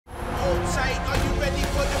take. Are you ready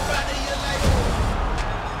for the battle? You're like...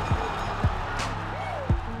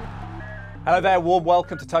 Hello there, warm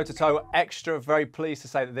welcome to Toe2Toe Extra. Very pleased to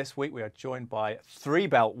say that this week we are joined by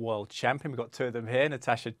three-belt world champion. We've got two of them here,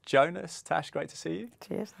 Natasha Jonas. Tash, great to see you.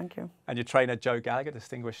 Cheers, thank you. And your trainer, Joe Gallagher,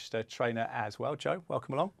 distinguished trainer as well. Joe,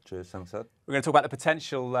 welcome along. Cheers, thanks, Ed. We're going to talk about the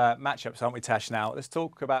potential matchups, aren't we, Tash, now? Let's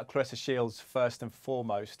talk about Claressa Shields first and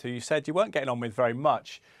foremost, who you said you weren't getting on with very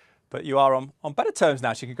much, but you are on better terms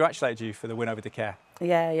now. She congratulated you for the win over Decare.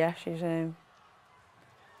 Yeah, she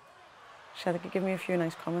said they could give me a few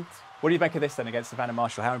nice comments. What do you make of this then against Savannah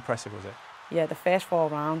Marshall? How impressive was it? Yeah, the first 4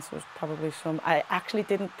 rounds was probably some... I actually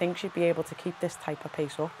didn't think she'd be able to keep this type of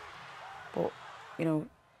pace up. But, you know,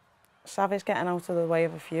 Sav is getting out of the way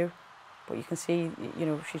of a few. But you can see, you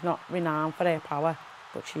know, she's not renowned for her power,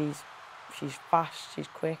 but she's fast, she's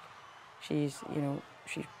quick, she's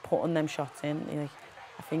putting them shots in. You know,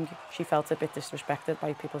 I think she felt a bit disrespected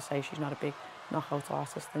by people say she's not a big knockout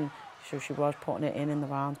artist, and so she was putting it in the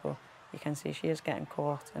rounds, but you can see she is getting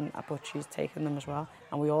caught, but she's taking them as well.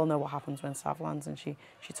 And we all know what happens when Sav lands, and she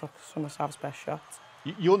took some of Sav's best shots.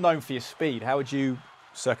 You're known for your speed. How would you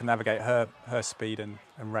circumnavigate her speed and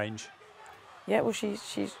range? Yeah, well, she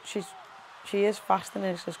is fast and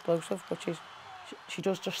is explosive, but she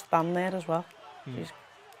does just stand there as well. She's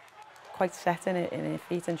quite set in her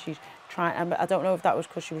feet, and she's trying. And I don't know if that was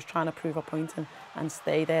because she was trying to prove a point and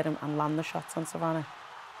stay there and land the shots on Savannah.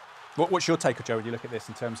 What's your take, Joe, when you look at this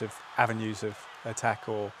in terms of avenues of attack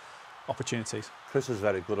or opportunities? Chris is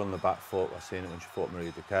very good on the back foot. I've seen it when she fought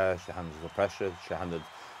Marie Decare. She handles the pressure. She handled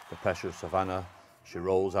the pressure of Savannah. She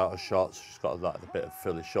rolls out of shots. She's got that bit of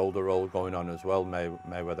Philly shoulder roll going on as well,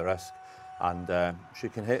 Mayweather-esque. And she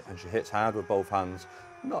can hit, and she hits hard with both hands.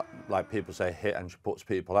 Not like people say hit and she puts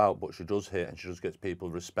people out, but she does hit and she just gets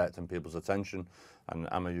people's respect and people's attention. And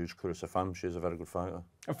I'm a huge Claressa fan. She's a very good fighter.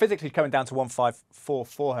 And physically coming down to 154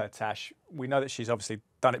 for her, Tash, we know that she's obviously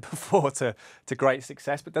done it before to great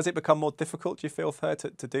success, but does it become more difficult, do you feel, for her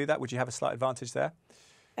to do that? Would you have a slight advantage there?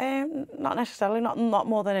 Not necessarily, not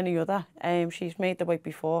more than any other. She's made the weight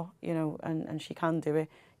before, you know, and she can do it.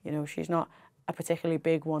 You know, she's not a particularly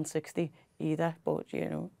big 160 either, but, you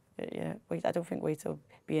know, yeah, I don't think weight will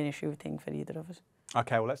be an issue thing for either of us.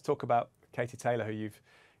 Okay, well, let's talk about Katie Taylor, who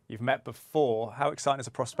you've met before. How exciting is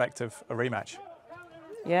the prospect of a rematch?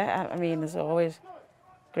 Yeah, I mean, it's always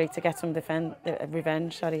great to get some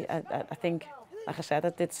revenge. Sorry, I think, like I said, I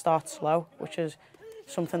did start slow, which is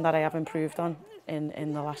something that I have improved on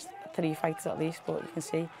in the last 3 fights at least. But you can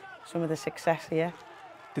see some of the success here.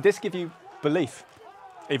 Did this give you belief,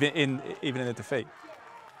 even in the defeat?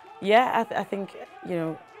 Yeah, I think, you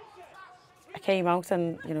know, I came out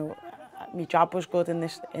and, you know, my jab was good in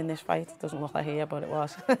this fight. It doesn't look like here, but it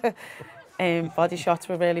was. Body shots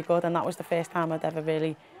were really good, and that was the first time I'd ever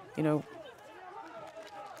really, you know,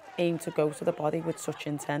 aimed to go to the body with such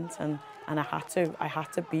intent, and I had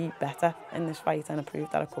to be better in this fight, and I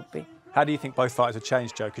proved that I could be. How do you think both fighters have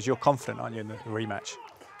changed, Joe? Because you're confident, aren't you, in the rematch?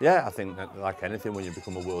 Yeah, I think that, like anything, when you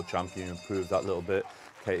become a world champion, you improve that little bit.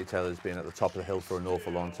 Katie Taylor's been at the top of the hill for an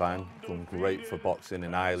awful long time, done great for boxing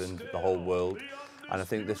in Ireland, the whole world. And I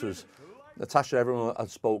think this was, Natasha, everyone had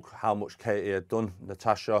spoke how much Katie had done.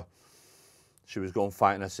 Natasha, she was going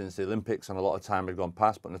fighting her since the Olympics, and a lot of time had gone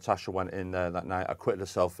past, but Natasha went in there that night, acquitted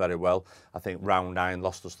herself very well. I think round 9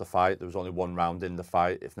 lost us the fight. There was only 1 round in the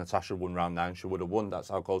fight. If Natasha won round 9, she would have won. That's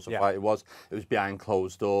how close the fight it was. It was behind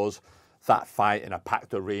closed doors. That fight in a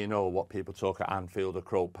packed arena, or what people talk at Anfield or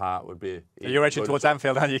Croke Park, would be... You're edging towards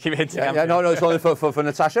Anfield, aren't you? Keep hinting at Anfield. No, it's only for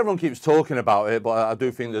Natasha. Everyone keeps talking about it, but I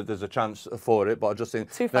do think that there's a chance for it. But I just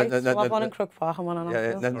think... 2 fights, we'll have one in Croke Park and one in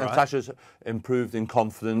Anfield. Natasha's improved in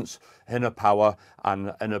confidence, in her power,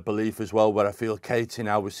 and in her belief as well, where I feel Katie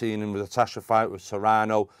now, we're seeing in with Natasha fight with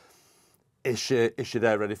Serrano. Is she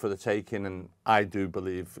there ready for the taking? And I do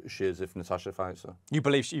believe she is if Natasha fights her. You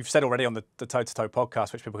believe, you've said already on the Toe2Toe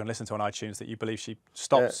podcast, which people can listen to on iTunes, that you believe she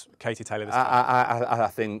stops Katie Taylor this time? I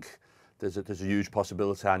think there's a huge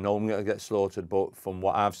possibility. I know I'm going to get slaughtered, but from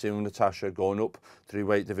what I've seen with Natasha, going up 3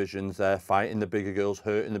 weight divisions there, fighting the bigger girls,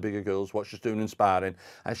 hurting the bigger girls, what she's doing in sparring,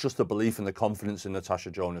 and it's just the belief and the confidence in Natasha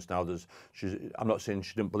Jonas now. I'm not saying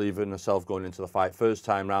she didn't believe in herself going into the fight. First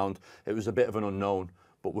time round, it was a bit of an unknown.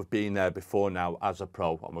 But we've been there before now as a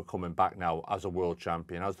pro, and we're coming back now as a world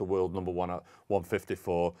champion, as the world #1 at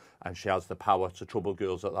 154, and she has the power to trouble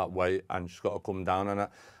girls at that weight, and she's got to come down. And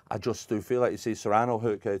I just do feel like you see Serrano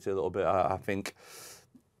hurt Katie a little bit. I think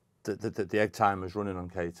the egg time is running on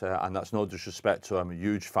Katie, and that's no disrespect to her. I'm a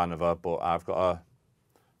huge fan of her, but I've got to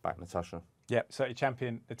back Natasha. Yep, certainly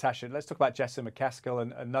champion Natasha. Let's talk about Jessa McCaskill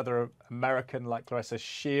and another American like Claressa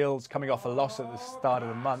Shields coming off a loss at the start of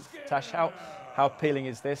the month. Tash, how appealing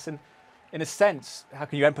is this? And in a sense, how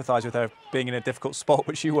can you empathise with her being in a difficult spot,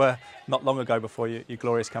 which you were not long ago before your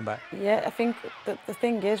glorious comeback? Yeah, I think the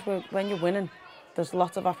thing is, when you're winning, there's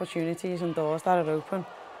lots of opportunities and doors that are open,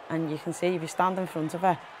 and you can see if you stand in front of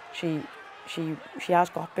her, she has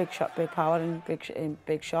got big power and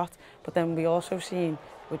big shots. But then we also seen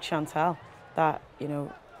with Chantal that, you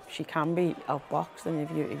know, she can be outboxed, and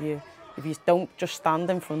if you don't just stand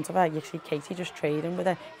in front of her, you see Katie just trading with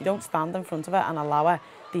her. You don't stand in front of her and allow her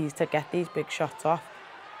to get these big shots off,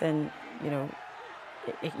 then, you know,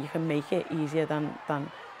 you can make it easier than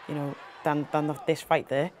this fight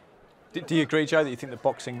there. Do you agree, Joe, that you think the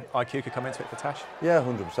boxing IQ could come into it for Tash? Yeah,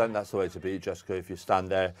 100%. That's the way to be, Jessica. If you stand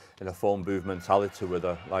there in a phone booth mentality with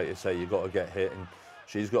her, like you say, you've got to get hit, and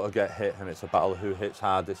she's got to get hit, and it's a battle of who hits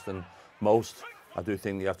hardest and most. I do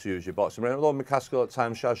think you have to use your boxing. Although McCaskill at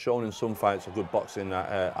times, she has shown in some fights a good boxing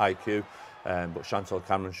IQ, but Chantal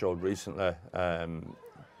Cameron showed recently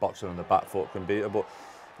boxing on the back foot can beat her. But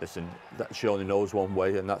listen, she only knows one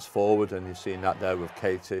way, and that's forward, and you've seen that there with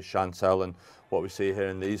Katie, Chantal, and what we see here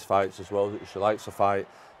in these fights as well. She likes to fight.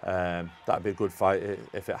 That'd be a good fight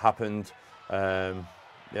if it happened. Yeah,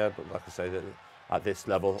 but like I say, at this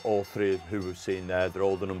level, all three who we've seen there, they're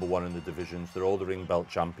all the #1 in the divisions. They're all the ring belt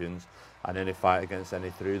champions, and any fight against any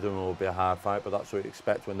three of them will be a hard fight. But that's what you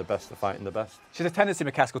expect when the best are fighting the best. She's a tendency,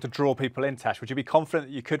 McCaskill, to draw people in, Tash. Would you be confident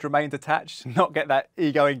that you could remain detached, not get that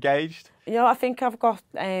ego engaged? You know, I think I've got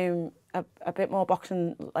a bit more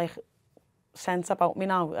boxing sense about me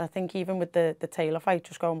now. I think even with the Taylor fight,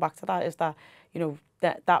 just going back to that, is that, you know,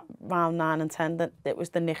 that round 9 and 10, that it was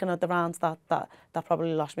the nicking of the rounds that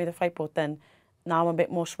probably lost me the fight. But then now I'm a bit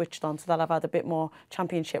more switched on to that. I've had a bit more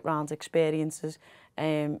championship rounds experiences.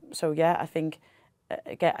 So yeah, I think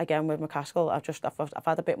again with McCaskill, I've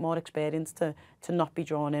had a bit more experience to not be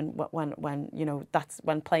drawn in when you know, that's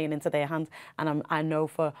when playing into their hands. And I know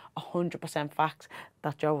for 100% facts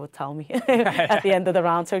that Joe would tell me at the end of the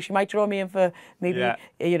round. So she might draw me in for maybe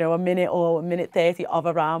you know, a minute or a minute 30 of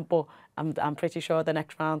a round, but I'm pretty sure the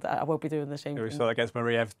next round I won't be doing the same thing. We saw that against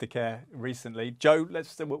Marie-Eve Dicaire recently. Joe,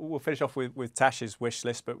 we'll finish off with Tash's wish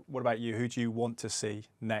list, but what about you? Who do you want to see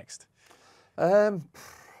next?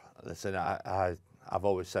 Listen, I've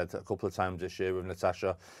always said a couple of times this year with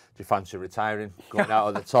Natasha, do you fancy retiring, going out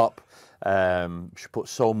at the top? She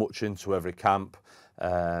puts so much into every camp.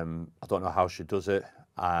 I don't know how she does it.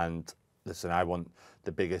 And listen, I want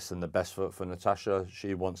the biggest and the best for Natasha.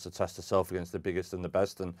 She wants to test herself against the biggest and the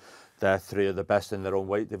best, and they're three of the best in their own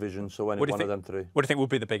weight division. So any one of them three. What do you think will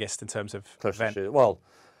be the biggest in terms of event? Well,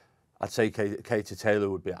 I'd say Katie Taylor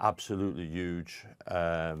would be absolutely huge,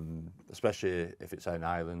 especially if it's in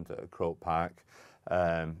Ireland at Croke Park.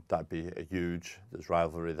 That'd be a huge. There's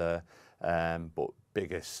rivalry there, but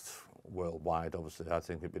biggest worldwide, obviously, I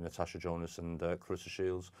think it'd be Natasha Jonas and Claressa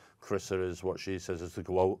Shields. Claressa is what she says is the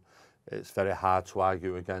GOAT. It's very hard to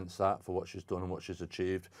argue against that for what she's done and what she's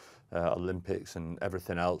achieved, Olympics and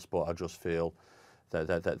everything else. But I just feel that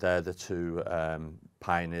they're the two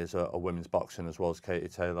pioneers of women's boxing, as well as Katie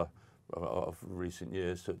Taylor, of recent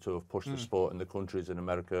years to have pushed the sport in the countries in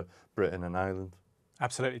America, Britain and Ireland.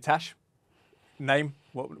 Absolutely. Tash, name,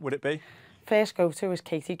 what would it be? First go-to is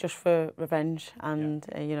Katie, just for revenge and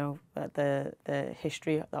you know, the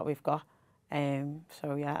history that we've got.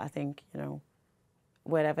 So yeah, I think, you know,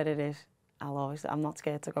 wherever it is, I'm not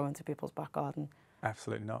scared to go into people's back garden.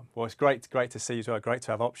 Absolutely not. Well, it's great to see you as well. Great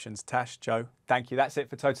to have options. Tash, Joe, thank you. That's it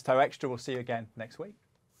for Toe2Toe Extra. We'll see you again next week.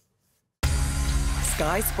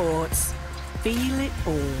 Sky Sports. Feel it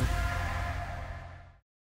all.